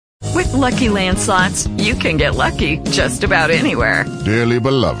With Lucky Land Slots, you can get lucky just about anywhere. Dearly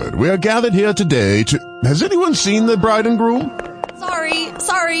beloved, we are gathered here today to... Has anyone seen the bride and groom?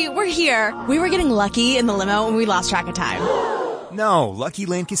 Sorry, we're here. We were getting lucky in the limo and we lost track of time. No, Lucky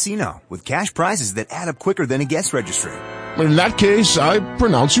Land Casino, with cash prizes that add up quicker than a guest registry. In that case, I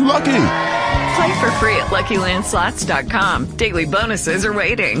pronounce you lucky. Play for free at LuckyLandSlots.com. Daily bonuses are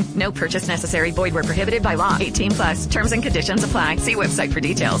waiting. No purchase necessary. Void where prohibited by law. 18+. Terms and conditions apply. See website for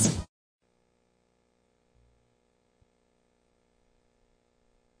details.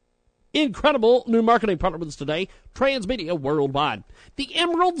 Incredible new marketing partner with us today, Transmedia Worldwide. The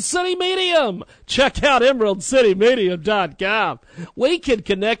Emerald City Medium. Check out EmeraldCityMedium.com. We can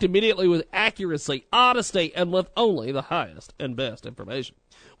connect immediately with accuracy, honesty, and with only the highest and best information.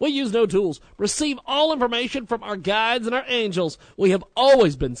 We use no tools. Receive all information from our guides and our angels. We have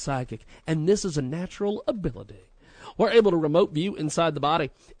always been psychic, and this is a natural ability. We're able to remote view inside the body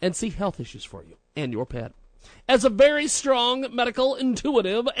and see health issues for you and your pet. As a very strong, medical,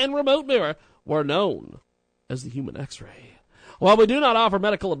 intuitive, and remote mirror, we're known as the human X-ray. While we do not offer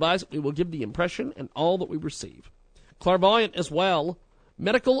medical advice, we will give the impression and all that we receive. Clairvoyant as well,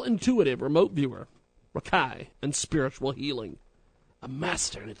 medical, intuitive, remote viewer, Rakai, and spiritual healing. A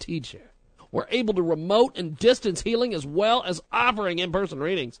master and a teacher. We're able to remote and distance healing as well as offering in-person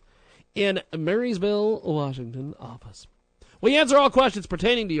readings in Marysville, Washington office. We answer all questions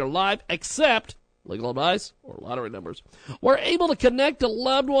pertaining to your life except legal advice or lottery numbers. We're able to connect to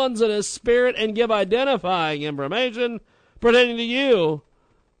loved ones in a spirit and give identifying information pertaining to you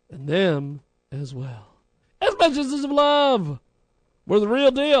and them as well. As messages of love. We're the real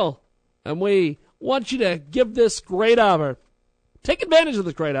deal, and we want you to give this great offer. Take advantage of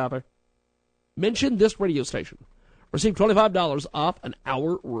this great offer. Mention this radio station. Receive $25 off an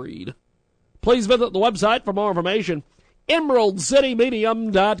hour read. Please visit the website for more information.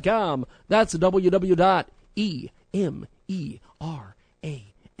 EmeraldCityMedium.com. That's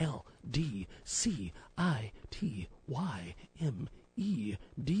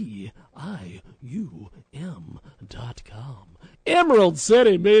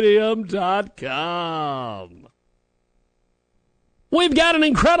EmeraldCityMedium.com. We've got an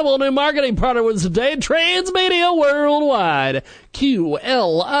incredible new marketing partner with us today, Transmedia Worldwide.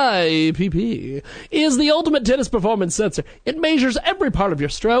 QLIPP is the ultimate tennis performance sensor. It measures every part of your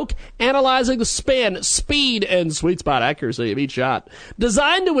stroke, analyzing the spin, speed, and sweet spot accuracy of each shot.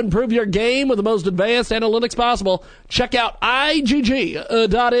 Designed to improve your game with the most advanced analytics possible, check out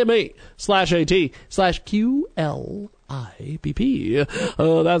igg.me/at/QLIPP.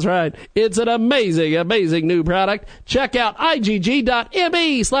 Oh, that's right. It's an amazing, amazing new product. Check out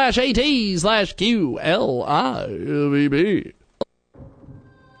igg.me/at/QLIPP.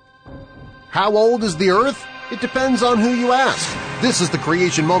 How old is the Earth? It depends on who you ask. This is the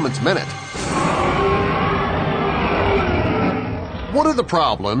Creation Moments Minute. One of the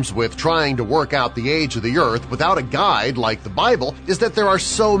problems with trying to work out the age of the Earth without a guide like the Bible is that there are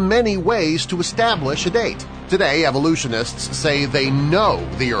so many ways to establish a date. Today, evolutionists say they know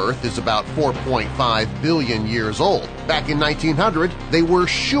the Earth is about 4.5 billion years old. Back in 1900, they were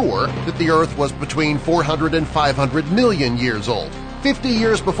sure that the Earth was between 400 and 500 million years old. 50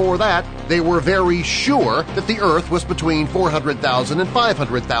 years before that, they were very sure that the Earth was between 400,000 and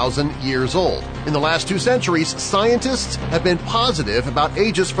 500,000 years old. In the last 2 centuries, scientists have been positive about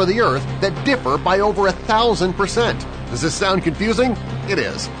ages for the Earth that differ by over 1,000%. Does this sound confusing? It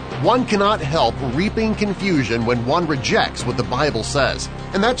is. One cannot help reaping confusion when one rejects what the Bible says.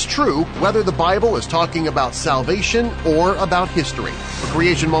 And that's true whether the Bible is talking about salvation or about history. For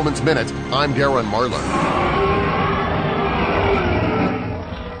Creation Moments Minute, I'm Darren Marlar.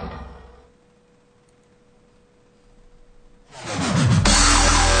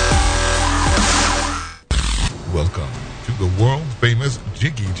 Welcome to the world-famous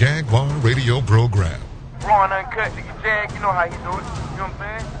Jiggy Jaguar radio program. Raw and uncut, Jiggy Jag, you know how you do it. You know what I'm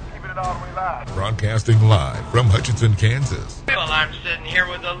saying? Keeping it all the way live. Broadcasting live from Hutchinson, Kansas. Well, I'm sitting here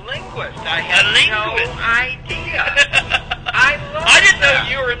with a linguist. I had no idea. I didn't know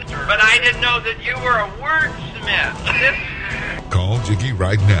you were, but I didn't know that you were a wordsmith. Call Jiggy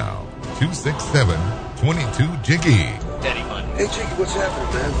right now. 267-22-JIGGY. Daddy fun. Hey, Jiggy, what's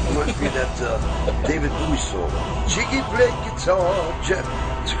happening, man? I want to be that David Bowie song. Jiggy play guitar. Jeff,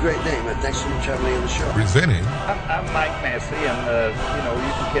 it's a great name, man. Thanks so much for having me on the show. Presenting. I'm Mike Massey, and,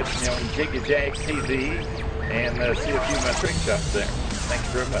 you can catch me on Jiggy Jag TV and see a few of my trick shots there. Thank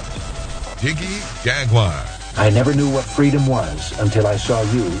you very much. Jiggy Jaguar. I never knew what freedom was until I saw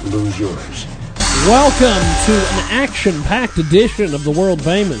you lose yours. Welcome to an action-packed edition of the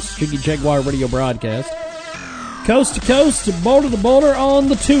world-famous Jiggy Jaguar radio broadcast. Coast to coast, border to border on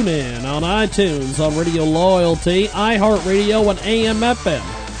the TuneIn, on iTunes, on Radio Loyalty, iHeartRadio, and AM/FM.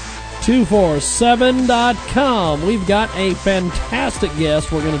 247.com. We've got a fantastic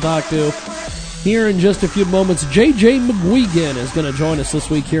guest we're going to talk to here in just a few moments. J.J. McGuigan is going to join us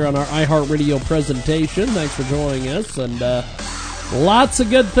this week here on our iHeartRadio presentation. Thanks for joining us. And lots of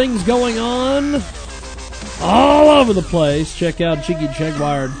good things going on all over the place. Check out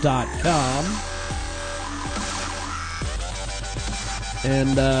JiggyJaguar.com.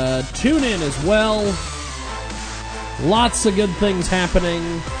 And tune in as well. Lots of good things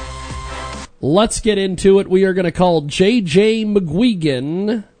happening. Let's get into it. We are going to call J.J.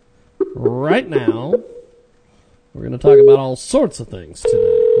 McGuigan right now. We're going to talk about all sorts of things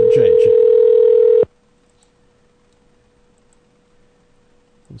today with J.J.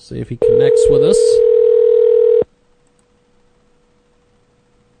 Let's see if he connects with us.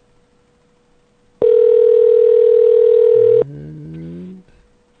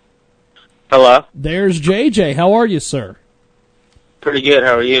 Hello? There's JJ. How are you, sir? Pretty good.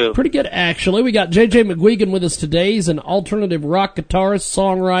 How are you? Pretty good, actually. We got JJ McGuigan with us today. He's an alternative rock guitarist,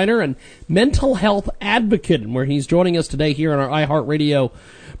 songwriter, and mental health advocate, where he's joining us today here on our iHeartRadio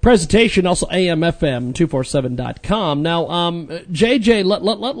presentation, also AMFM247.com. Now,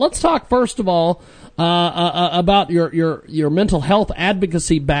 JJ, let's talk first of all about your mental health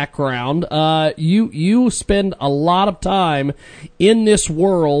advocacy background. You spend a lot of time in this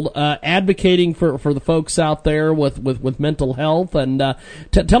world advocating for the folks out there with mental health, and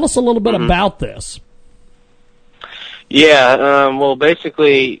tell us a little bit about this. Yeah, well,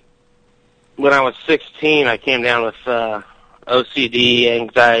 basically, when I was 16, I came down with OCD,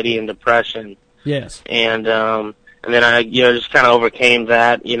 anxiety, and depression. Yes. And then I, just kind of overcame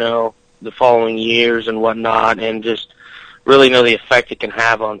that, the following years and whatnot, and just really know the effect it can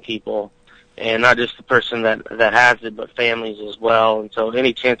have on people, and not just the person that has it, but families as well. And so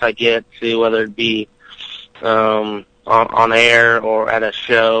any chance I get to, whether it be on air or at a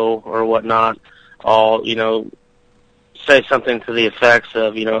show or whatnot, I'll, say something to the effects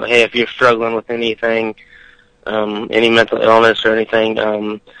of, hey, if you're struggling with anything, any mental illness or anything,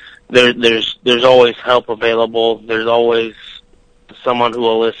 there's always help available. There's always someone who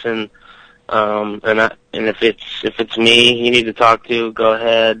will listen. And if it's me you need to talk to, go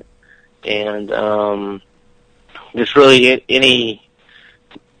ahead. And just really any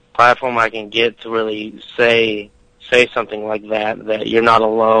platform I can get to really say something like that you're not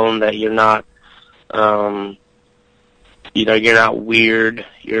alone, that you're not you're not weird,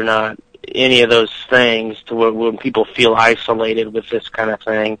 you're not any of those things, to where when people feel isolated with this kind of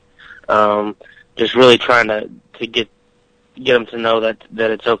thing, just really trying to get them to know that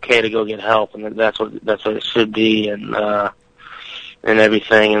it's okay to go get help, and that's what it should be, and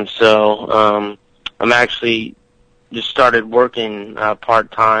everything. And so I'm actually just started working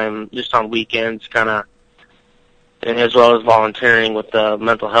part-time, just on weekends, kind of, and as well as volunteering with the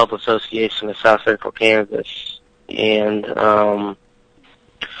Mental Health Association of South Central Kansas, and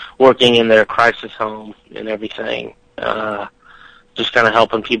working in their crisis home and everything, just kind of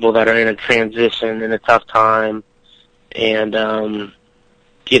helping people that are in a transition, in a tough time, and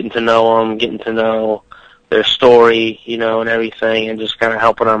getting to know them, getting to know their story, and everything, and just kind of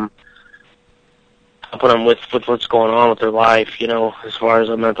helping them with what's going on with their life, as far as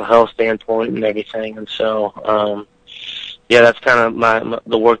a mental health standpoint and everything. And so, that's kind of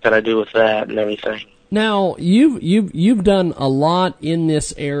the work that I do with that and everything. Now, you've done a lot in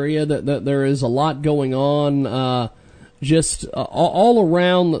this area. That there is a lot going on, just all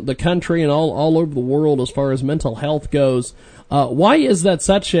around the country and all over the world as far as mental health goes. Why is that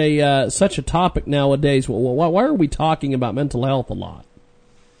such a topic nowadays? Why are we talking about mental health a lot?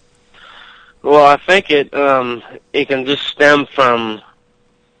 Well, I think it can just stem from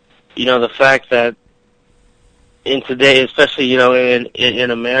the fact that in today, especially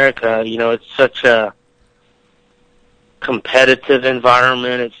in America, it's such a competitive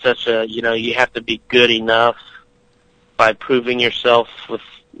environment. It's such a you have to be good enough by proving yourself with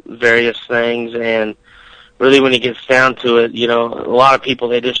various things, and really when it gets down to it, a lot of people,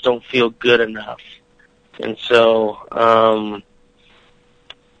 they just don't feel good enough. And so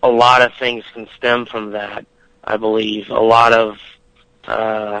a lot of things can stem from that, I believe. A lot of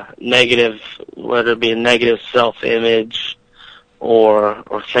negative, whether it be a negative self-image or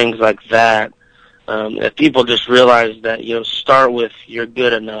things like that. If people just realize that, start with you're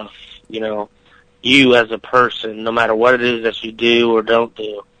good enough, you as a person, no matter what it is that you do or don't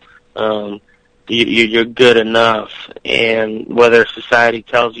do, you're good enough. And whether society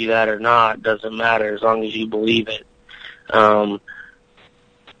tells you that or not doesn't matter, as long as you believe it.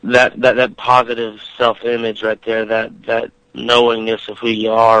 that positive self-image right there, that knowingness of who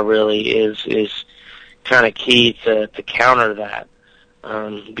you are really is kind of key to counter that,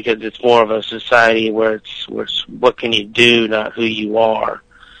 because it's more of a society where it's what can you do, not who you are,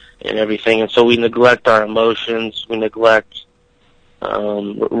 and everything. And so we neglect our emotions, we neglect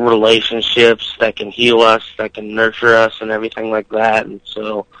relationships that can heal us, that can nurture us, and everything like that. And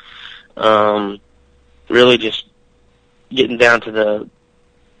so, really, just getting down to the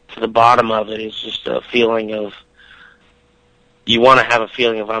bottom of it is just a feeling of, you want to have a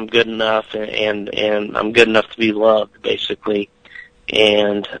feeling of I'm good enough, and I'm good enough to be loved, basically.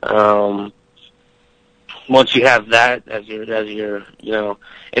 And once you have that as your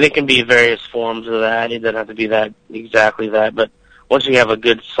and it can be various forms of that. It doesn't have to be that exactly that, but once you have a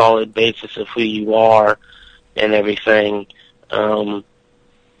good solid basis of who you are and everything,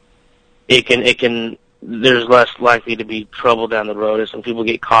 it can there's less likely to be trouble down the road, as when people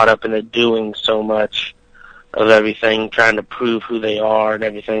get caught up in the doing so much of everything, trying to prove who they are and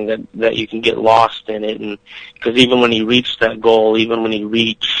everything, that you can get lost in it. And because even when you reach that goal, even when you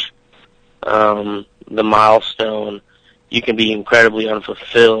reach the milestone, you can be incredibly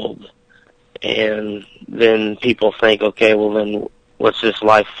unfulfilled. And then people think, okay, well then what's this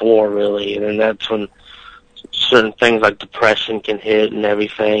life for, really? And then that's when certain things like depression can hit and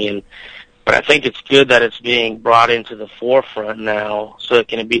everything. But I think it's good that it's being brought into the forefront now, so it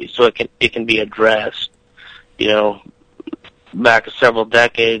can be addressed. You know, back several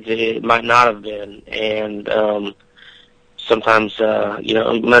decades, it might not have been. And sometimes,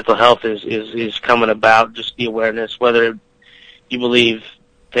 mental health is coming about, just the awareness, whether you believe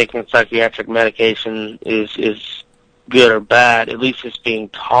taking psychiatric medication is good or bad, at least it's being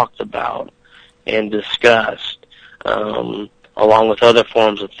talked about and discussed, along with other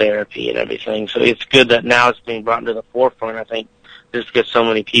forms of therapy and everything. So it's good that now it's being brought to the forefront. I think just because so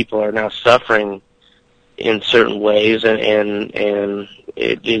many people are now suffering in certain ways, and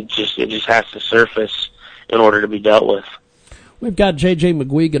it just has to surface in order to be dealt with. We've got J.J.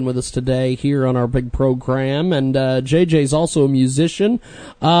 McGuigan with us today here on our big program, and J.J.'s also a musician.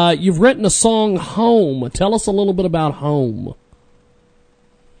 You've written a song, Home. Tell us a little bit about Home.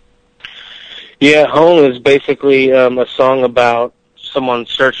 Yeah, Home is basically a song about someone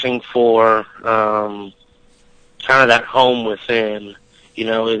searching for kind of that home within. You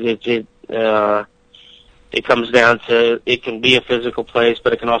know, it comes down to, it can be a physical place,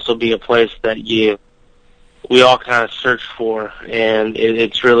 but it can also be a place that we all kind of search for, and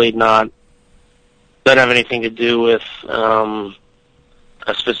it's really doesn't have anything to do with a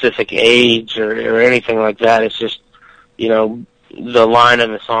specific age or anything like that. It's just, the line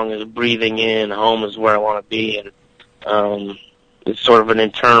in the song is breathing in, home is where I want to be, and it's sort of an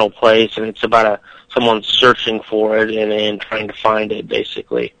internal place, and it's about someone searching for it and trying to find it,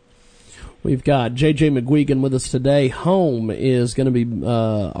 basically. We've got J.J. McGuigan with us today. Home is going to be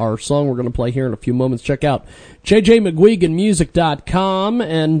our song we're going to play here in a few moments. Check out jjmcguiganmusic.com.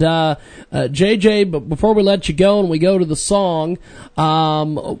 And J.J., but before we let you go and we go to the song,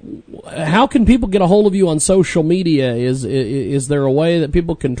 how can people get a hold of you on social media? Is there a way that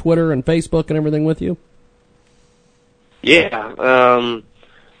people can Twitter and Facebook and everything with you? Yeah.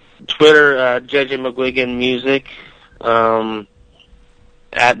 Twitter, J.J. McGuigan Music.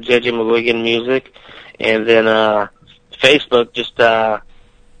 At JJ McGuigan Music, and then Facebook, just JJ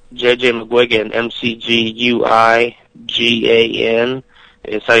McGuigan, McGuigan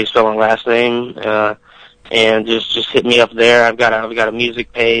is how you spell my last name, and just hit me up there. I've got a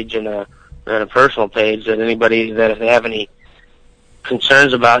music page and a personal page that anybody that if they have any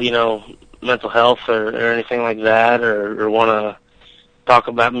concerns about mental health or anything like that, or want to talk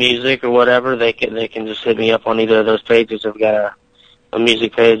about music or whatever, they can just hit me up on either of those pages. I've got a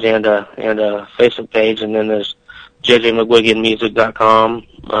music page and a Facebook page, and then there's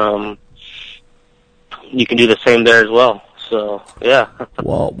jjmcguiganmusic.com. You can do the same there as well. So, yeah.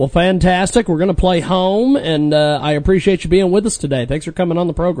 Well, fantastic. We're going to play Home, and I appreciate you being with us today. Thanks for coming on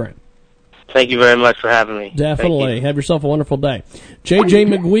the program. Thank you very much for having me. Definitely. Have yourself a wonderful day. J.J.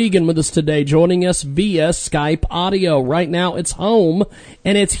 McGuigan with us today, joining us via Skype audio. Right now, it's Home,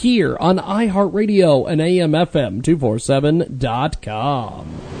 and it's here on iHeartRadio and AMFM247.com.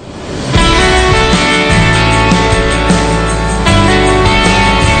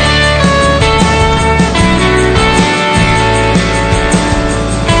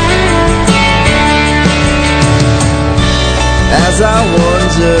 As I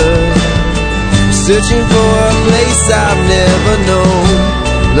wonder, searching for a place I've never known,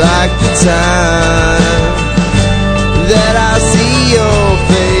 like the time that I see your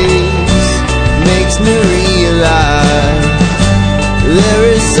face makes me realize there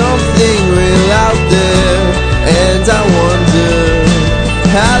is something real out there, and I wonder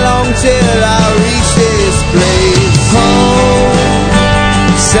how long till I reach this place. Home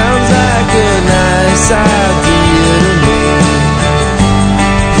sounds like a nice idea to me.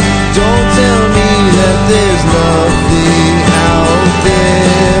 Don't tell me that there's nothing out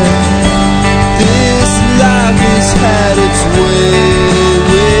there. This life has had its way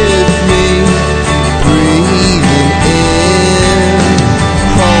with me. Breathing in,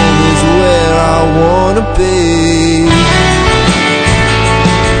 home is where I wanna be.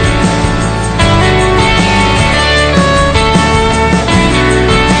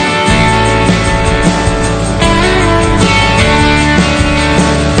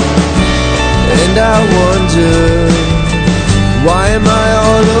 And I wonder, why am I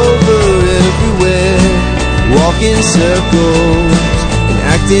all over everywhere, walking circles and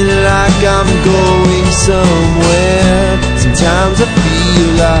acting like I'm going somewhere? Sometimes I feel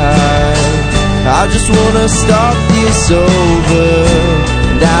like I just wanna start this over,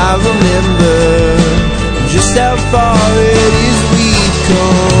 and I remember just how far it is we've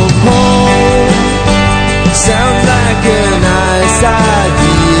come. Home sounds like a nice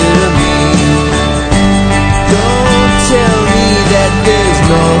idea to me. Don't tell me that there's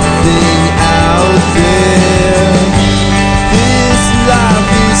nothing out there. This life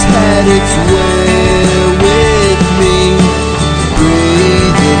has had its way with me.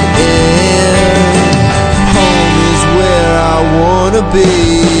 Breathing in, home is where I wanna be.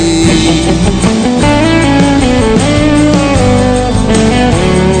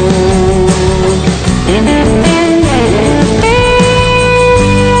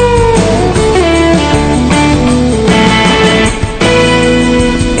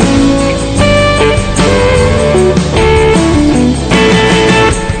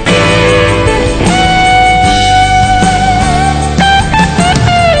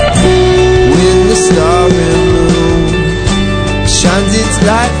 Shines its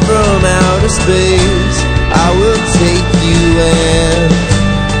light from outer space, I will take you and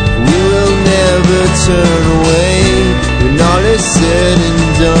we will never turn away. When all is said and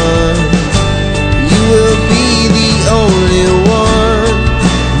done, you will be the only one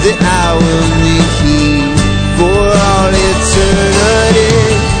that I will need for all eternity.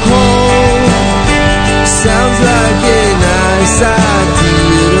 Home sounds like a nice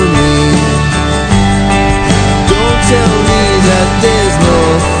idea to me. Don't tell me that there's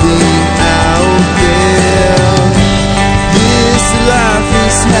nothing out there. This life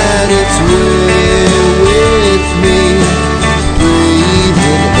has had its way with me.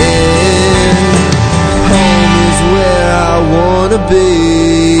 Breathing in, home is where I wanna be.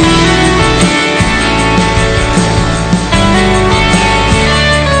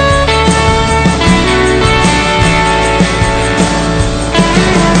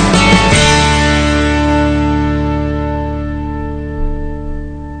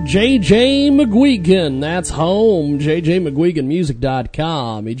 J.J. McGuigan, that's home,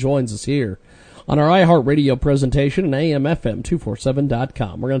 jjmcguiganmusic.com. He joins us here on our iHeartRadio presentation and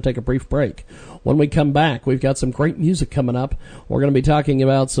AMFM247.com. We're going to take a brief break. When we come back, we've got some great music coming up. We're going to be talking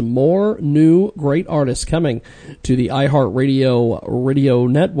about some more new great artists coming to the iHeartRadio radio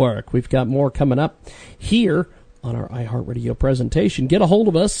network. We've got more coming up here on our iHeartRadio presentation. Get a hold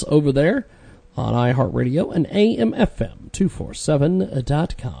of us over there on iHeartRadio and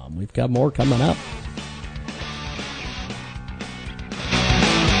AMFM247.com. We've got more coming up.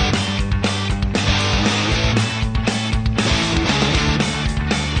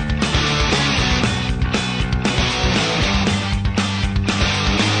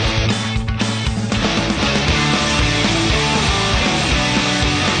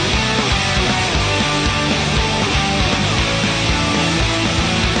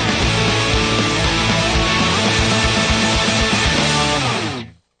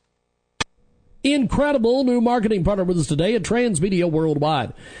 Incredible new marketing partner with us today at Transmedia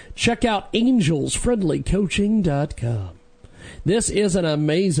Worldwide. Check out angelsfriendlycoaching.com. This is an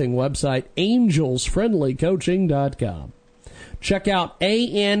amazing website, angelsfriendlycoaching.com. Check out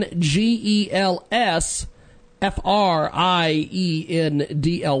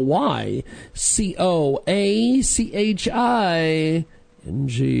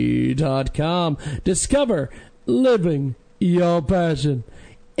Discover living your passion.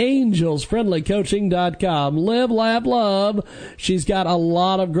 AngelsFriendlyCoaching.com. Live, laugh, love. She's got a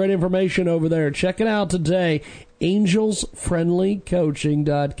lot of great information over there. Check it out today.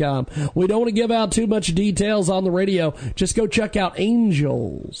 AngelsFriendlyCoaching.com. We don't want to give out too much details on the radio. Just go check out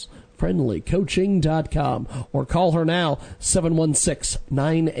Angels angelsfriendlycoaching.com, or call her now,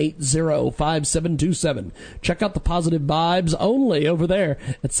 716-980-5727. Check out the positive vibes only over there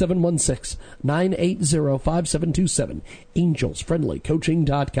at 716-980-5727,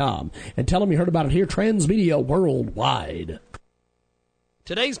 angelsfriendlycoaching.com. And tell them you heard about it here, Transmedia Worldwide.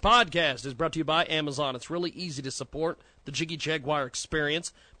 Today's podcast is brought to you by Amazon. It's really easy to support the Jiggy Jaguar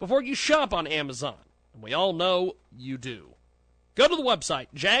experience before you shop on Amazon. And we all know you do. Go to the website,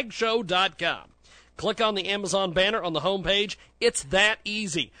 jagshow.com. Click on the Amazon banner on the homepage. It's that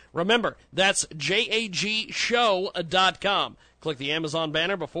easy. Remember, that's jagshow.com. Click the Amazon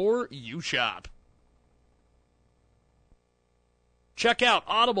banner before you shop. Check out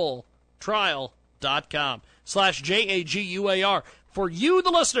audibletrial.com/JAGUAR. For you,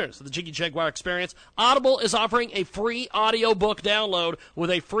 the listeners of the Jiggy Jaguar Experience, Audible is offering a free audiobook download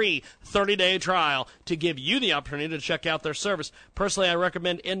with a free 30-day trial to give you the opportunity to check out their service. Personally, I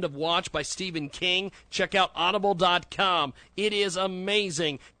recommend End of Watch by Stephen King. Check out audible.com. It is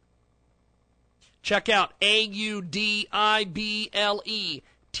amazing. Check out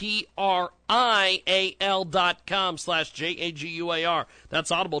audibletrial.com/JAGUAR.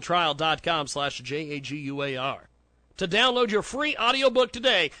 That's audibletrial.com/JAGUAR. To download your free audiobook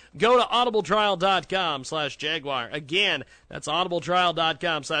today, go to audibletrial.com/Jaguar. Again, that's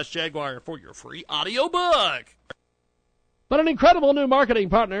audibletrial.com/Jaguar for your free audiobook. But an incredible new marketing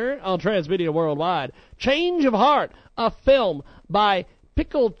partner on Transmedia Worldwide, Change of Heart, a film by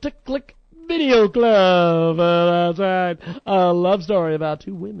Pickle Ticklick Video Club. That's right. A love story about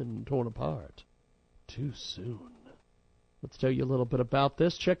two women torn apart too soon. Let's tell you a little bit about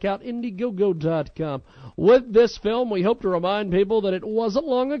this. Check out Indiegogo.com. With this film, we hope to remind people that it wasn't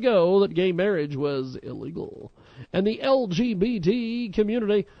long ago that gay marriage was illegal, and the LGBT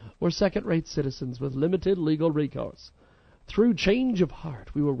community were second-rate citizens with limited legal recourse. Through Change of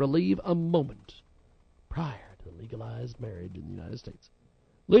Heart, we will relieve a moment prior to legalized marriage in the United States.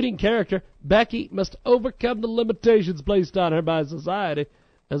 Leading character, Becky, must overcome the limitations placed on her by society,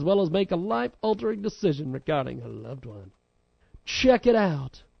 as well as make a life-altering decision regarding her loved one. Check it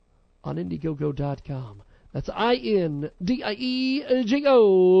out on Indiegogo.com. That's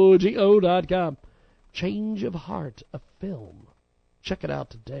INDIEGOGO.com. Change of Heart, a film. Check it out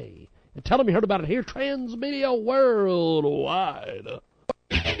today. And tell them you heard about it here, Transmedia Worldwide.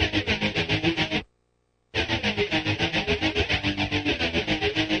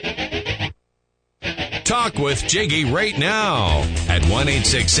 Talk with Jiggy right now at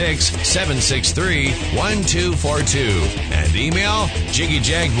 1-866-763-1242 and email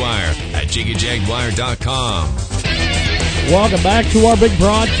jiggyjaguar@jiggyjaguar.com. Welcome back to our big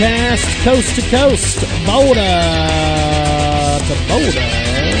broadcast, coast to coast, Boulder to Boulder.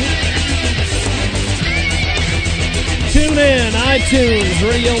 Tune in, iTunes,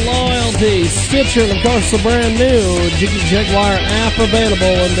 Radio Loyalty, Stitcher, and of course the brand new Jiggy Jaguar app available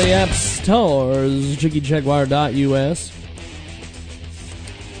in the app stores, jiggyjaguar.us.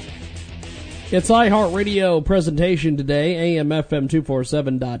 It's iHeartRadio presentation today,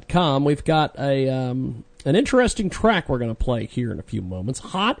 AMFM247.com. We've got an interesting track we're going to play here in a few moments.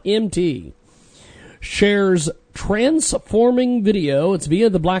 Hot MT shares transforming video. It's via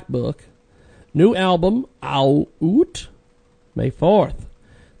the Black Book. New album, out, May 4th.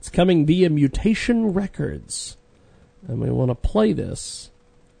 It's coming via Mutation Records. And we want to play this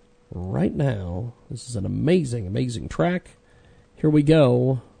right now. This is an amazing, amazing track. Here we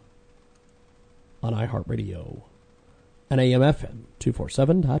go on iHeartRadio and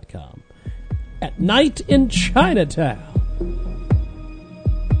AMFM247.com. At Night in Chinatown.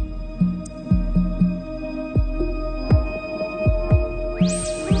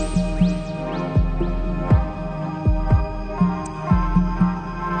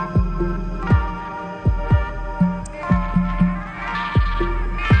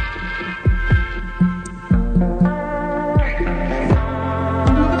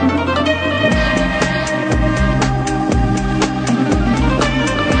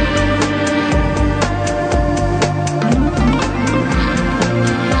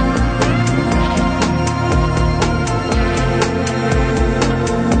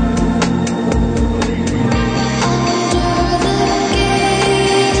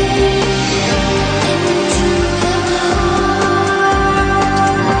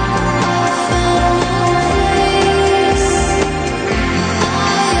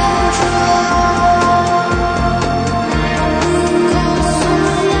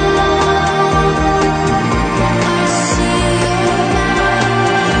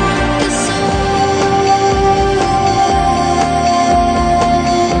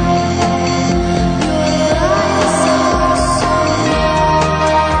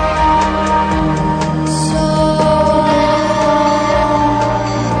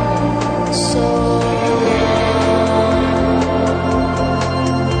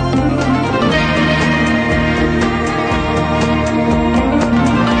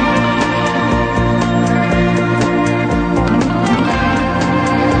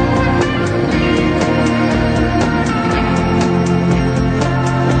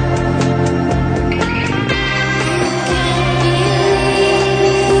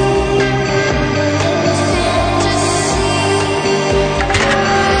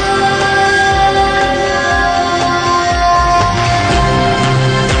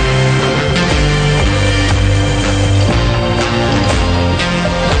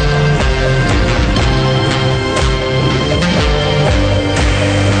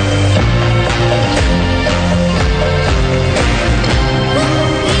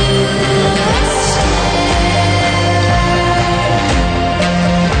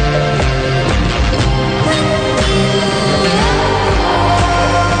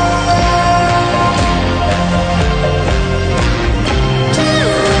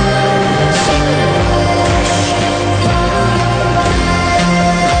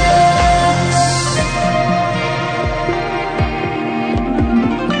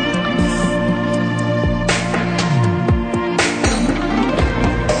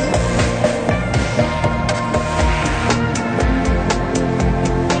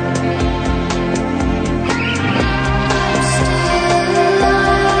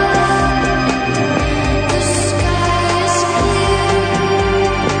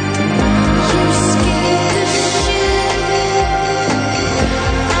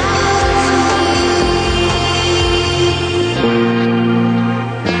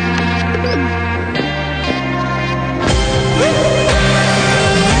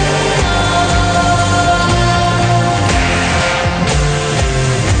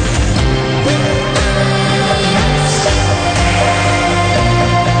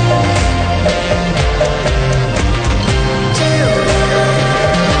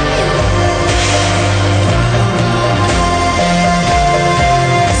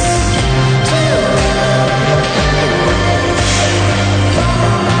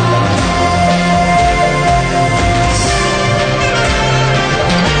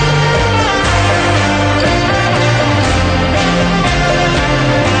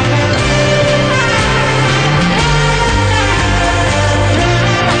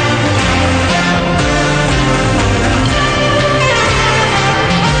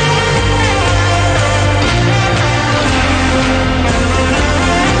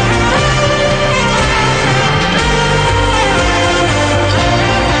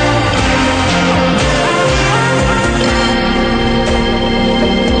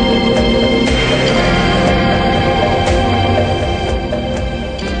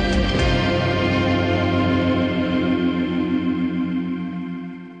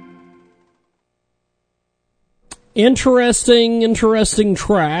 Interesting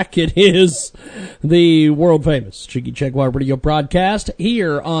track. It is the world-famous Jiggy Jaguar radio broadcast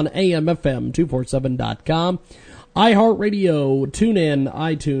here on AMFM247.com. iHeartRadio, TuneIn,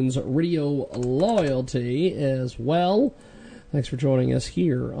 iTunes, Radio Loyalty as well. Thanks for joining us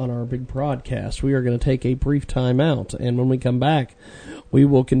here on our big broadcast. We are going to take a brief time out, and when we come back, we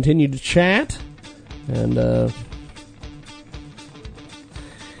will continue to chat, and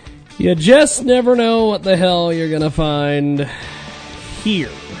you just never know what the hell you're going to find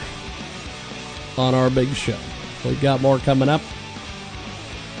here on our big show. We've got more coming up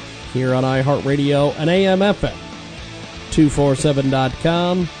here on iHeartRadio and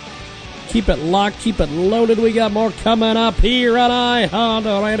AMFM247.com. Keep it locked, keep it loaded. We got more coming up here on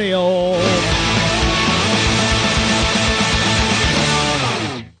iHeartRadio.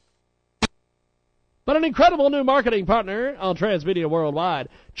 But an incredible new marketing partner on Transmedia Worldwide.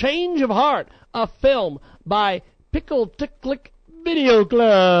 Change of Heart, a film by Pickle Ticklick Video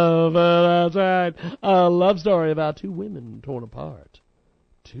Club. That's right. A love story about two women torn apart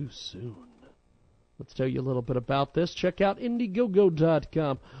too soon. Let's tell you a little bit about this. Check out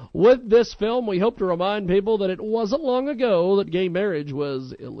Indiegogo.com. With this film, we hope to remind people that it wasn't long ago that gay marriage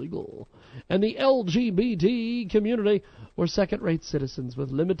was illegal, and the LGBT community were second-rate citizens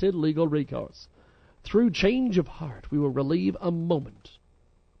with limited legal recourse. Through Change of Heart, we will relieve a moment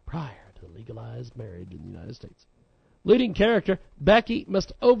prior to legalized marriage in the United States. Leading character, Becky,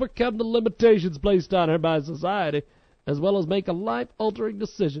 must overcome the limitations placed on her by society, as well as make a life-altering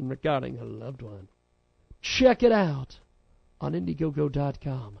decision regarding her loved one. Check it out on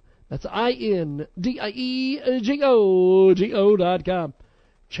Indiegogo.com. That's INDIEGOGO.com.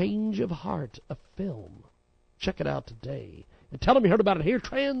 Change of Heart, a film. Check it out today. And tell them you heard about it here,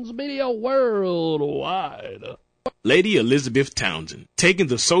 Transmedia Worldwide. Lady Elizabeth Townsend, taking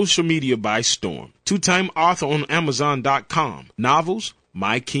the social media by storm. 2-time author on Amazon.com. Novels,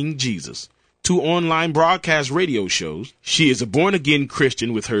 My King Jesus. 2 online broadcast radio shows. She is a born-again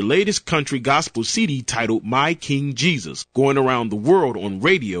Christian with her latest country gospel CD titled My King Jesus, going around the world on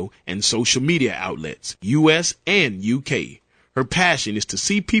radio and social media outlets, U.S. and U.K. Her passion is to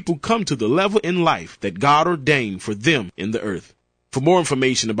see people come to the level in life that God ordained for them in the earth. For more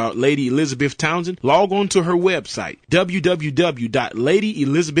information about Lady Elizabeth Townsend, log on to her website,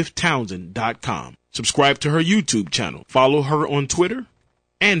 www.ladyelizabethtownsend.com. Subscribe to her YouTube channel. Follow her on Twitter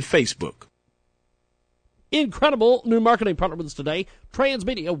and Facebook. Incredible new marketing partner with us today,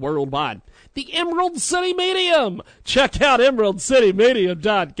 Transmedia Worldwide. The Emerald City Medium. Check out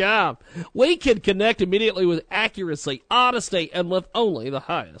EmeraldCityMedium.com. We can connect immediately with accuracy, honesty, and with only the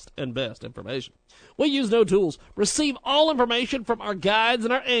highest and best information. We use no tools. Receive all information from our guides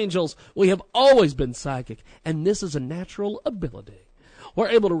and our angels. We have always been psychic, and this is a natural ability. We're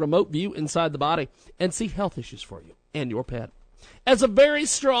able to remote view inside the body and see health issues for you and your pet. As a very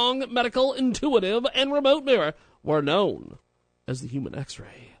strong medical, intuitive, and remote mirror, we're known as the human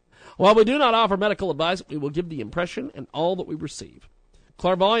X-ray. While we do not offer medical advice, we will give the impression and all that we receive.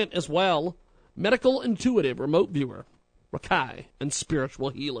 Clairvoyant as well, medical, intuitive, remote viewer, Rakai, and spiritual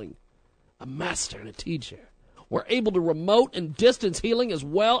healing. A master and a teacher. We're able to remote and distance healing as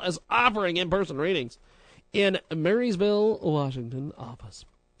well as offering in-person readings in Marysville, Washington office.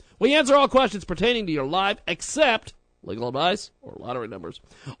 We answer all questions pertaining to your life except legal advice or lottery numbers.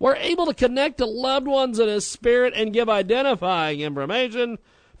 We're able to connect to loved ones in his spirit and give identifying information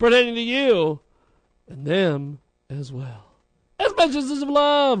pertaining to you and them as well. As messages of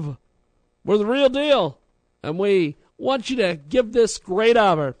love. We're the real deal, and we want you to give this great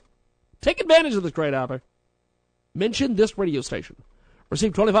offer. Take advantage of this great offer. Mention this radio station.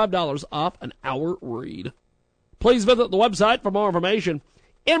 Receive $25 off an hour read. Please visit the website for more information.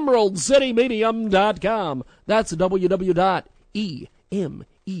 EmeraldCityMedium.com. That's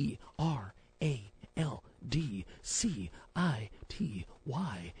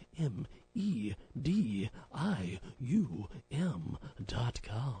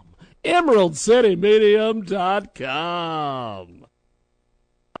EmeraldCityMedium.com.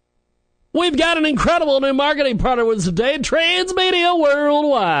 We've got an incredible new marketing partner with us today, Transmedia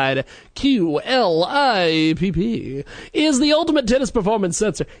Worldwide. QLIPP is the ultimate tennis performance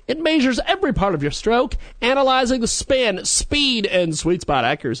sensor. It measures every part of your stroke, analyzing the spin, speed, and sweet spot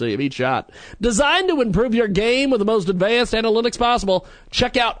accuracy of each shot. Designed to improve your game with the most advanced analytics possible,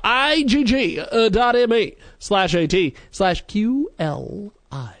 check out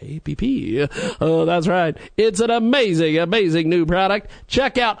igg.me/at/QLIPP. Oh, that's right. It's an amazing new product.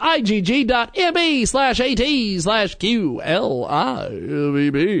 Check out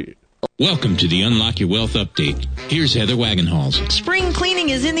igg.me/at/QLIPP. Welcome to the Unlock Your Wealth Update. Here's Heather Wagenhals. Spring cleaning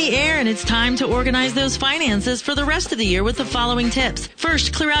is in the air, and it's time to organize those finances for the rest of the year with the following tips.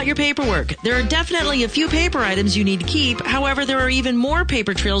 First, clear out your paperwork. There are definitely a few paper items you need to keep. However, there are even more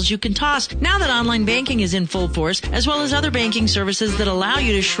paper trails you can toss now that online banking is in full force, as well as other banking services that allow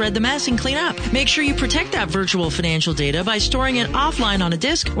you to shred the mess and clean up. Make sure you protect that virtual financial data by storing it offline on a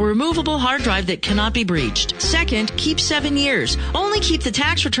disk or removable hard drive that cannot be breached. Second, keep 7 years. Only keep the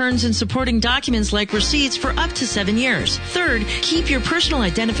tax returns and supporting documents like receipts for up to 7 years. Third, keep your personal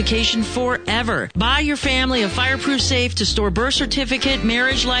identification forever. Buy your family a fireproof safe to store birth certificate,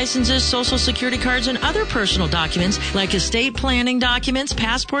 marriage licenses, social security cards, and other personal documents like estate planning documents,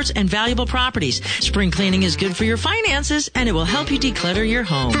 passports, and valuable properties. Spring cleaning is good for your finances, and it will help you declutter your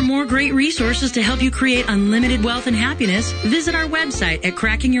home. For more great resources to help you create unlimited wealth and happiness, visit our website at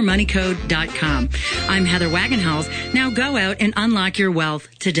crackingyourmoneycode.com. I'm Heather Wagenhals. Now go out and unlock your wealth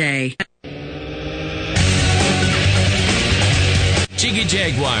today. Jiggy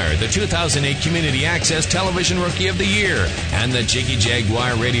Jaguar, the 2008 Community Access Television Rookie of the Year, and the Jiggy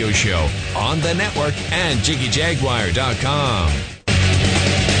Jaguar Radio Show on the network and JiggyJaguar.com.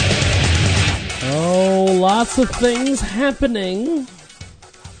 Oh, lots of things happening.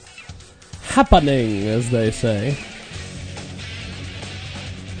 Happening, as they say.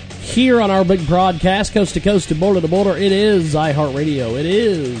 Here on our big broadcast, coast to coast and border to border, it is iHeartRadio. It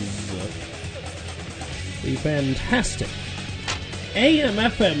is the fantastic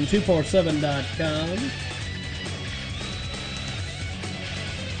AMFM247.com.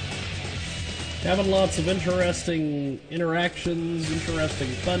 Having lots of interesting interactions, interesting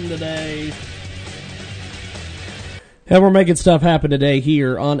fun today. And we're making stuff happen today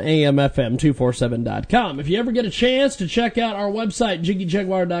here on AMFM247.com. If you ever get a chance to check out our website,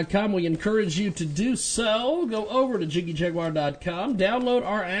 JiggyJaguar.com, we encourage you to do so. Go over to JiggyJaguar.com, download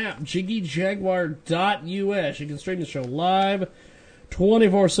our app, JiggyJaguar.us. You can stream the show live,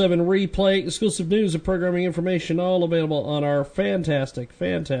 24/7 replay, exclusive news and programming information, all available on our fantastic,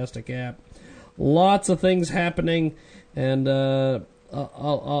 fantastic app. Lots of things happening, and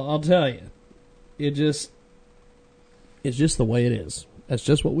I'll tell you, it's just the way it is. That's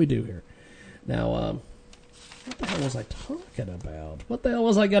just what we do here. Now, what the hell was I talking about? What the hell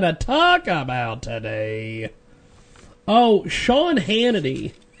was I going to talk about today? Oh, Sean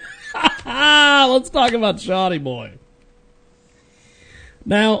Hannity. Let's talk about Shawnee Boy.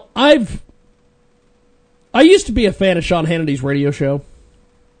 Now, I used to be a fan of Sean Hannity's radio show.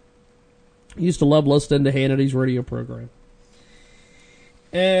 I used to love listening to Hannity's radio program.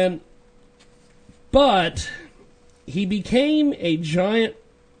 But he became a giant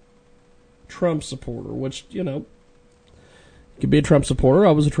Trump supporter, which, you know, you could be a Trump supporter.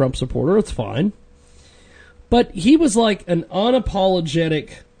 I was a Trump supporter. It's fine. But he was like an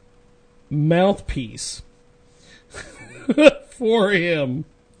unapologetic mouthpiece for him.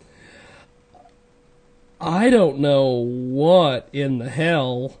 I don't know what in the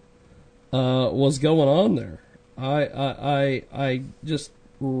hell was going on there. I just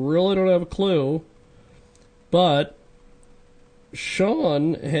really don't have a clue. But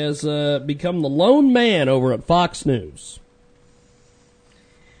Sean has become the lone man over at Fox News.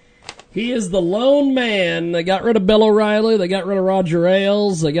 He is the lone man. They got rid of Bill Oreilly. They got rid of Roger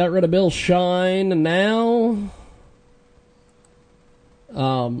Ailes. They got rid of Bill Shine. And now,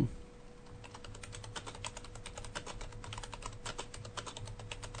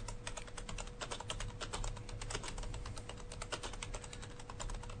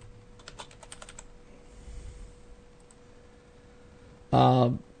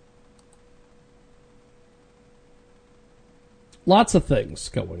 lots of things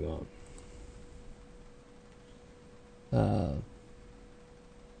going on.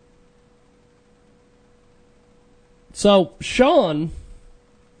 So Sean's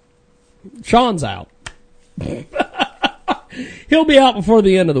out. He'll be out before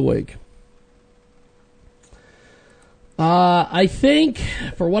the end of the week. I think,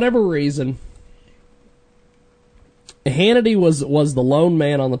 for whatever reason, Hannity was the lone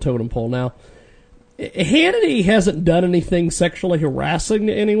man on the totem pole. Now, Hannity hasn't done anything sexually harassing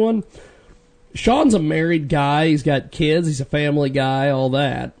to anyone. Sean's a married guy. He's got kids. He's a family guy, all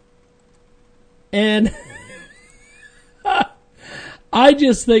that. And I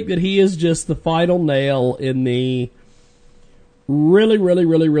just think that he is just the final nail in the really, really,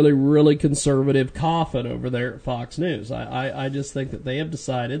 really, really, really conservative coffin over there at Fox News. I just think that they have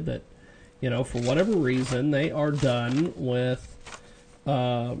decided that, you know, for whatever reason, they are done with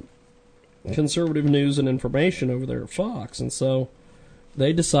conservative news and information over there at Fox, and so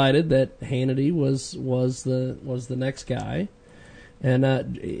they decided that Hannity was the next guy,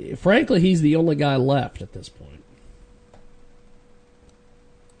 And frankly, he's the only guy left at this point.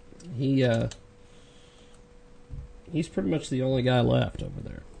 He's pretty much the only guy left over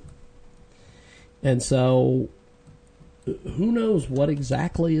there. And so, who knows what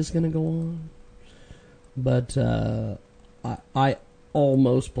exactly is going to go on? But I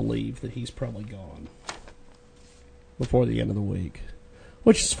almost believe that he's probably gone before the end of the week,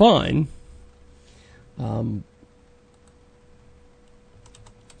 which is fine.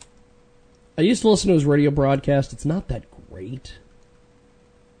 I used to listen to his radio broadcast. It's not that great.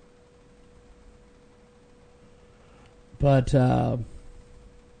 But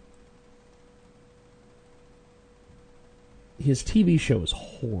his TV show is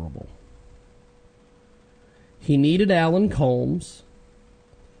horrible. He needed Alan Colmes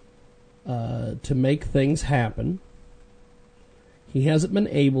to make things happen. He hasn't been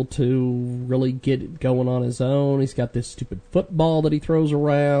able to really get it going on his own. He's got this stupid football that he throws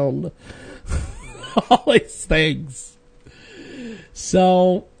around. All these things.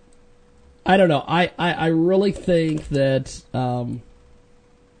 So, I don't know. I really think that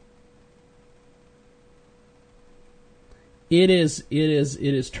it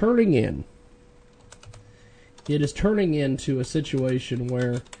is turning in. It is turning into a situation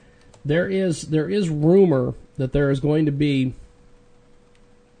where there is rumor that there is going to be,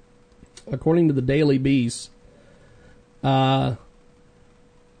 according to the Daily Beast,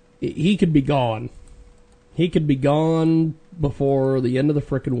 he could be gone. He could be gone before the end of the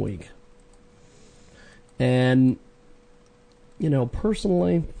frickin' week. And,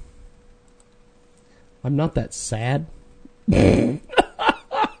 personally, I'm not that sad.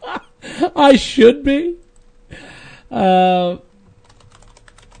 I should be. But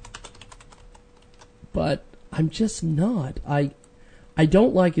I'm just not. I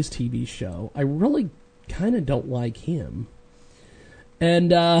don't like his TV show. I really kind of don't like him.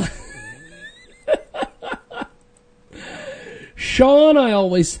 And Sean, I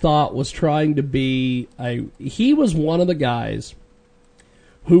always thought, was trying to be he was one of the guys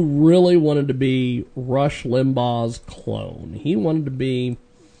who really wanted to be Rush Limbaugh's clone. He wanted to be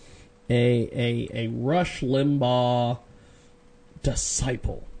a Rush Limbaugh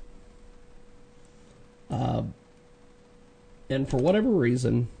disciple. And for whatever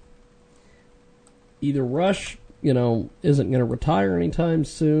reason, either Rush, isn't going to retire anytime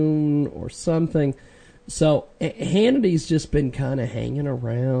soon or something. So Hannity's just been kind of hanging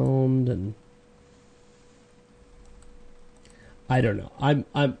around, and I don't know. I'm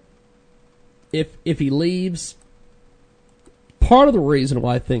if he leaves, part of the reason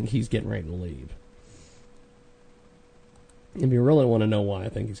why I think he's getting ready to leave, if you really want to know why I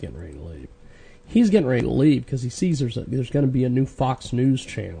think he's getting ready to leave, he's getting ready to leave because he sees there's going to be a new Fox News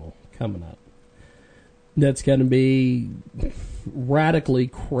channel coming up that's going to be radically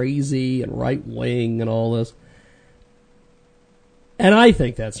crazy and right-wing and all this. And I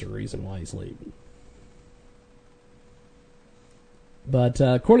think that's the reason why he's leaving. But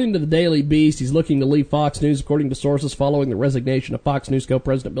according to the Daily Beast, he's looking to leave Fox News, according to sources, following the resignation of Fox News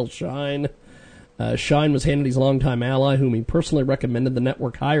co-president Bill Shine. Shine was Hannity's longtime ally, whom he personally recommended the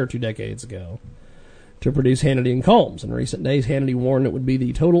network hire 2 decades ago to produce Hannity and Colmes. In recent days, Hannity warned it would be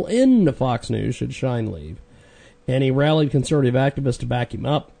the total end of Fox News should Shine leave. And he rallied conservative activists to back him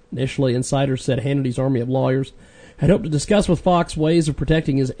up. Initially, insiders said Hannity's army of lawyers had hoped to discuss with Fox ways of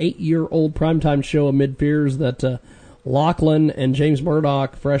protecting his 8-year-old primetime show amid fears that Lachlan and James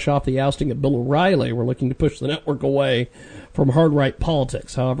Murdoch, fresh off the ousting of Bill Oreilly, were looking to push the network away from hard-right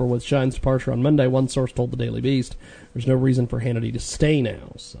politics. However, with Shine's departure on Monday, one source told the Daily Beast there's no reason for Hannity to stay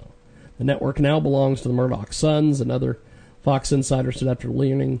now. So the network now belongs to the Murdoch sons. Another Fox insider said after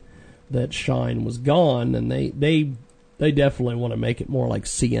learning that Shine was gone, and they definitely want to make it more like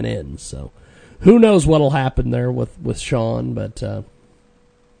CNN. So who knows what'll happen there with Sean, but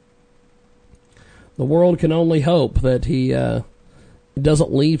the world can only hope that he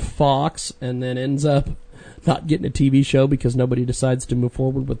doesn't leave Fox and then ends up not getting a TV show because nobody decides to move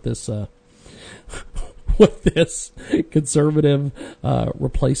forward with this with this conservative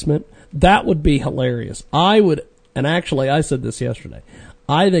replacement. That would be hilarious. And actually I said this yesterday,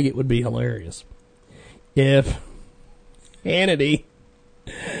 I think it would be hilarious if Hannity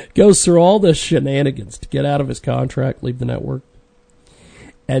goes through all this shenanigans to get out of his contract, leave the network,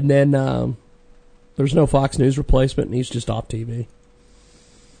 and then there's no Fox News replacement and he's just off TV.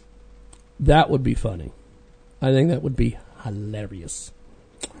 That would be funny. I think that would be hilarious.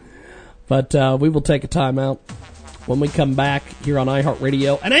 But we will take a time out. When we come back here on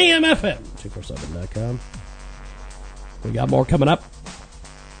iHeartRadio and AMFM 247.com, we got more coming up.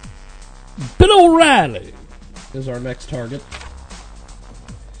 Bill Oreilly is our next target.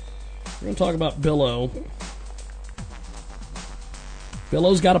 We're going to talk about Billo.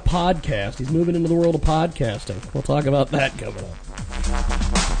 Billo's got a podcast. He's moving into the world of podcasting. We'll talk about that coming up.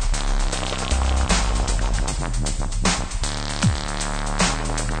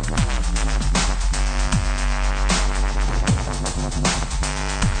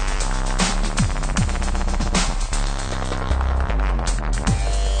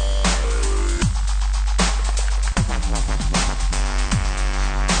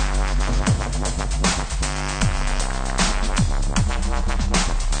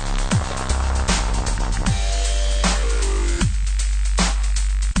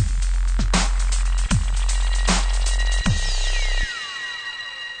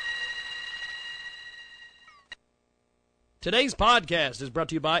 Today's podcast is brought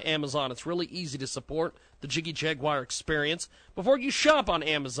to you by Amazon. It's really easy to support the Jiggy Jaguar experience before you shop on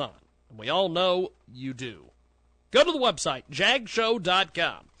Amazon. And we all know you do. Go to the website,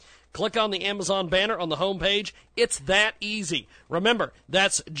 jagshow.com. Click on the Amazon banner on the homepage. It's that easy. Remember,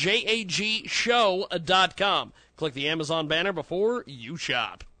 that's jagshow.com. Click the Amazon banner before you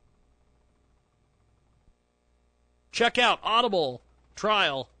shop. Check out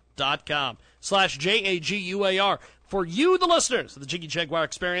audibletrial.com/JAGUAR. For you, the listeners of the Jiggy Jaguar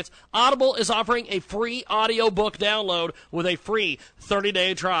experience, Audible is offering a free audiobook download with a free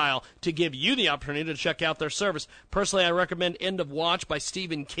 30-day trial to give you the opportunity to check out their service. Personally, I recommend End of Watch by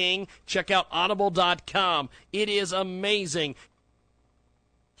Stephen King. Check out audible.com. It is amazing.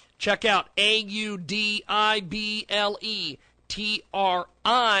 Check out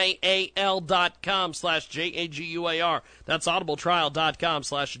audibletrial.com/JAGUAR. That's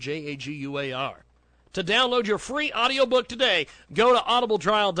audibletrial.com/JAGUAR. To download your free audiobook today, go to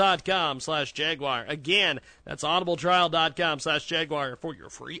audibletrial.com/Jaguar. Again, that's audibletrial.com/Jaguar for your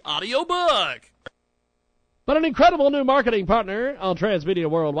free audiobook. But an incredible new marketing partner on Transmedia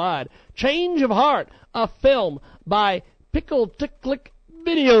Worldwide, Change of Heart, a film by Pickle Ticklick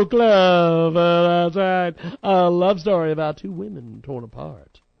Video Club. That's right. A love story about two women torn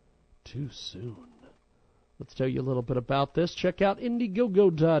apart too soon. Let's tell you a little bit about this. Check out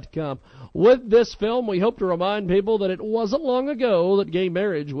Indiegogo.com. With this film, we hope to remind people that it wasn't long ago that gay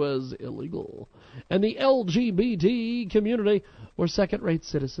marriage was illegal, and the LGBT community were second-rate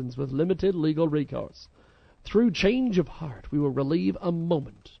citizens with limited legal recourse. Through Change of Heart, we will relieve a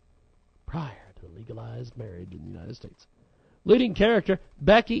moment prior to legalized marriage in the United States. Leading character,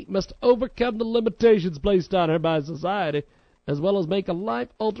 Becky, must overcome the limitations placed on her by society, as well as make a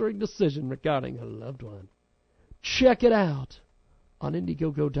life-altering decision regarding her loved one. Check it out on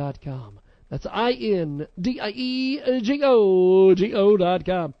Indiegogo.com. That's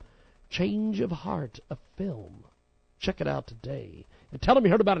INDIEGOGO.com. Change of Heart, a film. Check it out today. And tell them you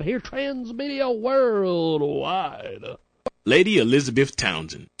heard about it here, Transmedia Worldwide. Lady Elizabeth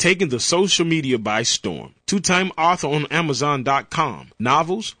Townsend, taking the social media by storm. Two-time author on Amazon.com.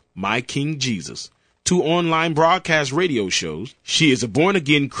 Novels, My King Jesus. 2 online broadcast radio shows. She is a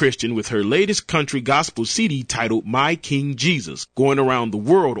born-again Christian with her latest country gospel CD titled My King Jesus, going around the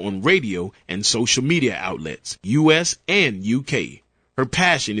world on radio and social media outlets, U.S. and U.K. Her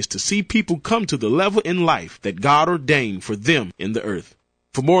passion is to see people come to the level in life that God ordained for them in the earth.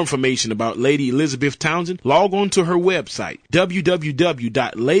 For more information about Lady Elizabeth Townsend, log on to her website,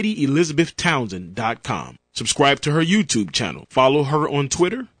 www.ladyelizabethtownsend.com. Subscribe to her YouTube channel. Follow her on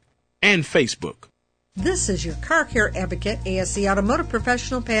Twitter and Facebook. This is your car care advocate, ASC Automotive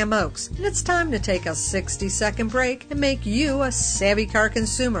Professional Pam Oakes, and it's time to take a 60-second break and make you a savvy car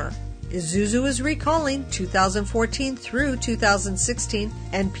consumer. Isuzu is recalling 2014 through 2016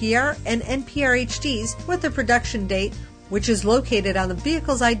 NPR and NPR HDs with a production date, which is located on the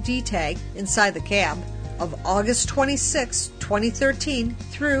vehicle's ID tag inside the cab, of August 26, 2013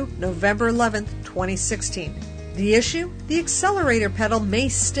 through November 11, 2016. The issue? The accelerator pedal may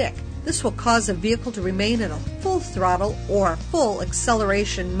stick. This will cause a vehicle to remain in a full throttle or full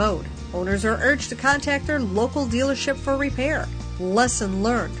acceleration mode. Owners are urged to contact their local dealership for repair. Lesson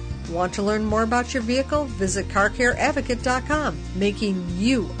learned. Want to learn more about your vehicle? Visit CarCareAdvocate.com, making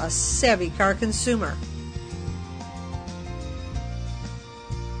you a savvy car consumer.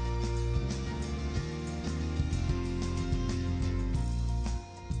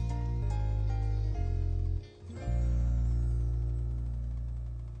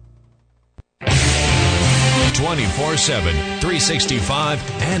 .24/7, 365,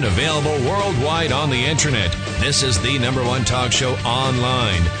 and available worldwide on the internet. This is the #1 talk show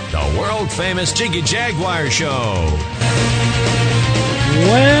online, the world-famous Jiggy Jaguar Show.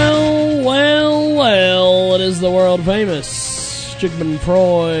 Well, it is the world-famous Jigman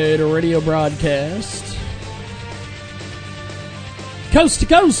Freud radio broadcast. coast to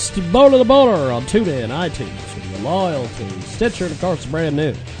coast, border to border on TuneIn, iTunes, if you're loyal to Stitcher, and of course, brand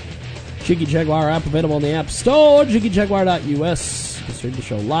new Jiggy Jaguar app available on the App Store, jiggyjaguar.us. You can stream the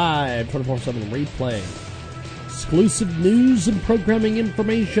show live, 24/7 replay. Exclusive news and programming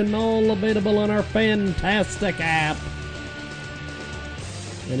information all available on our fantastic app.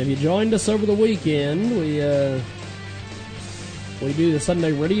 And if you joined us over the weekend, we do the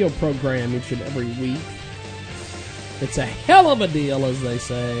Sunday radio program each and every week. It's a hell of a deal, as they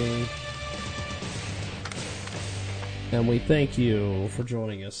say. And we thank you for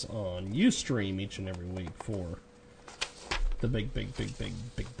joining us on Ustream each and every week for the big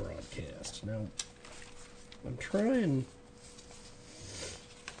broadcast. Now, I'm trying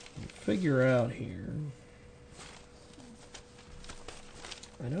to figure out here.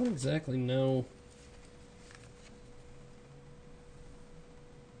 I don't exactly know.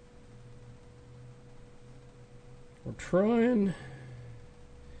 We're trying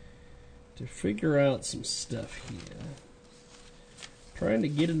to figure out some stuff here. Trying to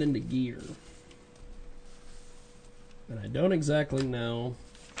get it into gear. And I don't exactly know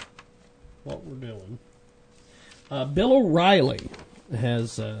what we're doing. Bill Oreilly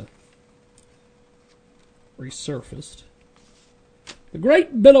has resurfaced. The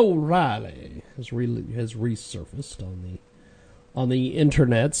great Bill Oreilly has resurfaced on the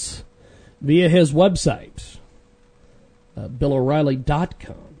internets via his website,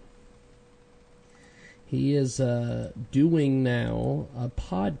 BillO'Reilly.com. He is doing now a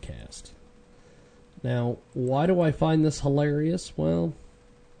podcast. Now, why do I find this hilarious? Well,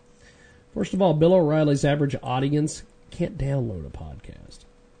 first of all, Bill O'Reilly's average audience can't download a podcast.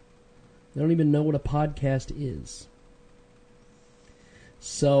 They don't even know what a podcast is.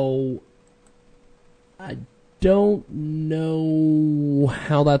 So, I don't know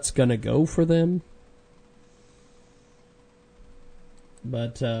how that's going to go for them.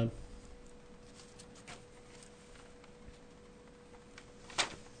 But,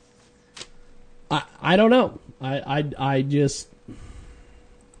 I don't know. I just...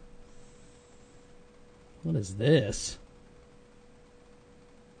 What is this?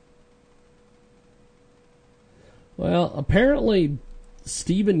 Well, apparently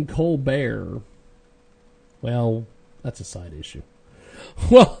Stephen Colbert... Well, that's a side issue.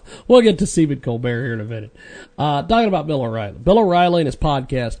 Well, we'll get to Stephen Colbert here in a minute. Talking about Bill O'Reilly. Bill O'Reilly and his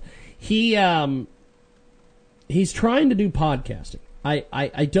podcast. He's trying to do podcasting.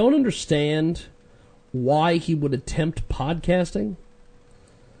 I don't understand why he would attempt podcasting.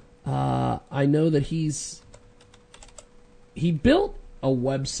 I know that he built a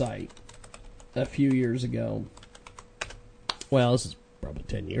website a few years ago. Well, this is probably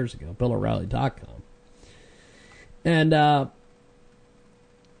 10 years ago, BillO'Reilly.com. And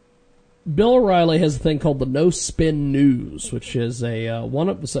Bill Oreilly has a thing called the No Spin News, which is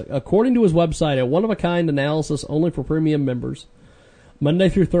according to his website, a one-of-a-kind analysis only for premium members, Monday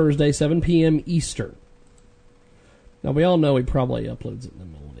through Thursday, 7 p.m. Eastern. Now, we all know he probably uploads it in the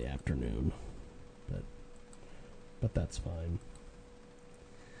middle of the afternoon, but that's fine.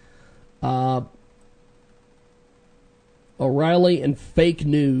 Oreilly and fake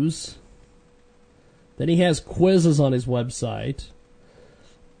news. Then he has quizzes on his website.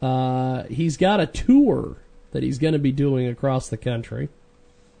 He's got a tour that he's going to be doing across the country.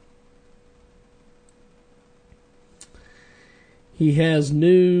 He has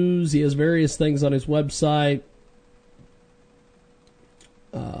news. He has various things on his website.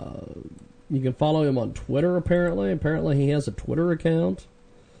 You can follow him on Twitter, apparently. Apparently he has a Twitter account.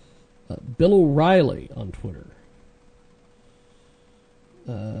 Bill Oreilly on Twitter.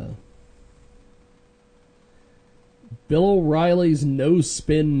 Bill O'Reilly's No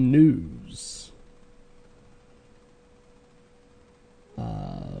Spin News.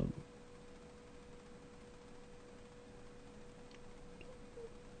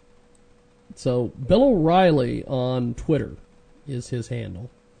 So, Bill Oreilly on Twitter is his handle.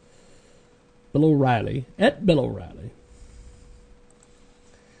 Bill Oreilly, at Bill Oreilly.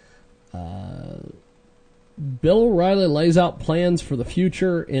 Bill Oreilly lays out plans for the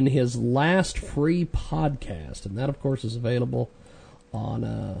future in his last free podcast, and that, of course, is available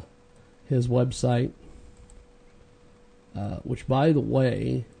on his website, which, by the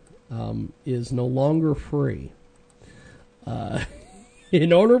way, is no longer free.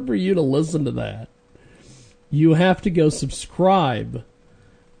 In order for you to listen to that, you have to go subscribe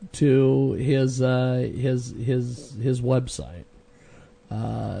to his website.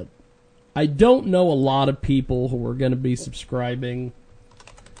 I don't know a lot of people who are going to be subscribing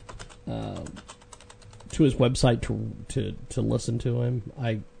to his website to listen to him.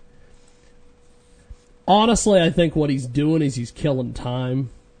 Honestly, I think what he's doing is he's killing time.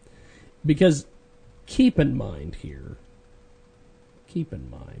 Because keep in mind,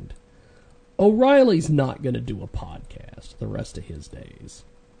 Oreilly's not going to do a podcast the rest of his days.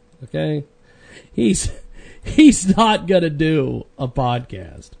 Okay? He's not going to do a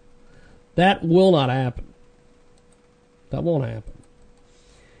podcast. That will not happen. That won't happen.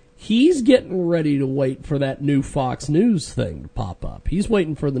 He's getting ready to wait for that new Fox News thing to pop up. He's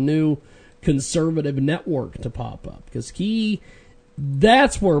waiting for the new conservative network to pop up. Because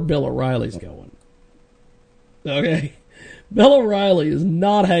that's where Bill O'Reilly's going. Okay? Bill O'Reilly is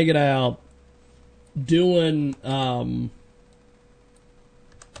not hanging out doing...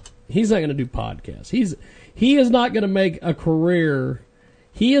 he's not going to do podcasts. He is not going to make a career...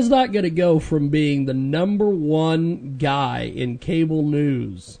 He is not going to go from being the number one guy in cable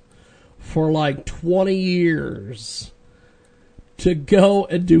news for like 20 years to go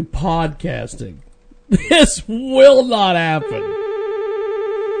and do podcasting. This will not happen.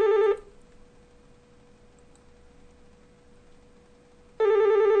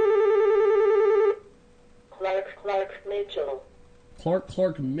 Clark Mitchell.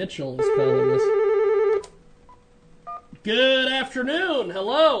 Clark Mitchell is calling us. Good afternoon.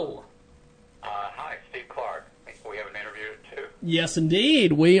 Hello. Hi, Steve Clark. We have an interview at 2. Yes,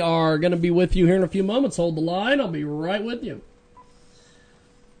 indeed. We are going to be with you here in a few moments. Hold the line. I'll be right with you.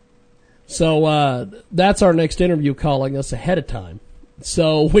 So that's our next interview calling us ahead of time.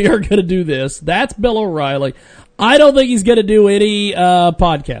 So we are going to do this. That's Bill O'Reilly. I don't think he's going to do any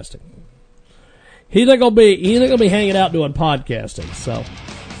podcasting. He's not going to be hanging out doing podcasting. So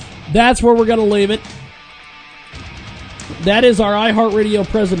that's where we're going to leave it. That is our iHeartRadio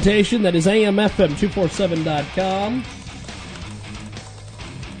presentation. That is AMFM247.com.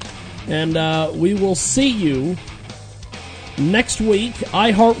 And we will see you next week,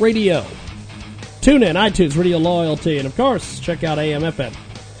 iHeartRadio. Tune in, iTunes, Radio Loyalty, and of course, check out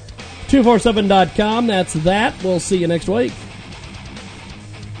AMFM247.com. That's that. We'll see you next week.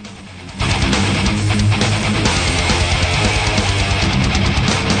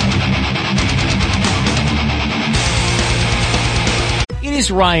 It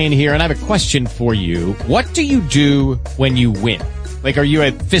is Ryan here, and I have a question for you. What do you do when you win? Like, are you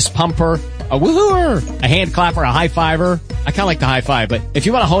a fist pumper, a woohooer, a hand clapper, a high fiver? I kind of like the high five, but if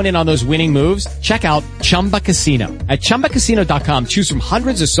you want to hone in on those winning moves, check out Chumba Casino. At ChumbaCasino.com, choose from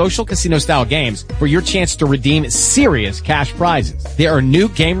hundreds of social casino-style games for your chance to redeem serious cash prizes. There are new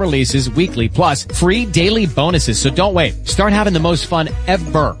game releases weekly, plus free daily bonuses, so don't wait. Start having the most fun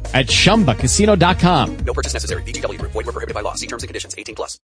ever at ChumbaCasino.com. No purchase necessary. VGW Group. Void where prohibited by law. See terms and conditions. 18+.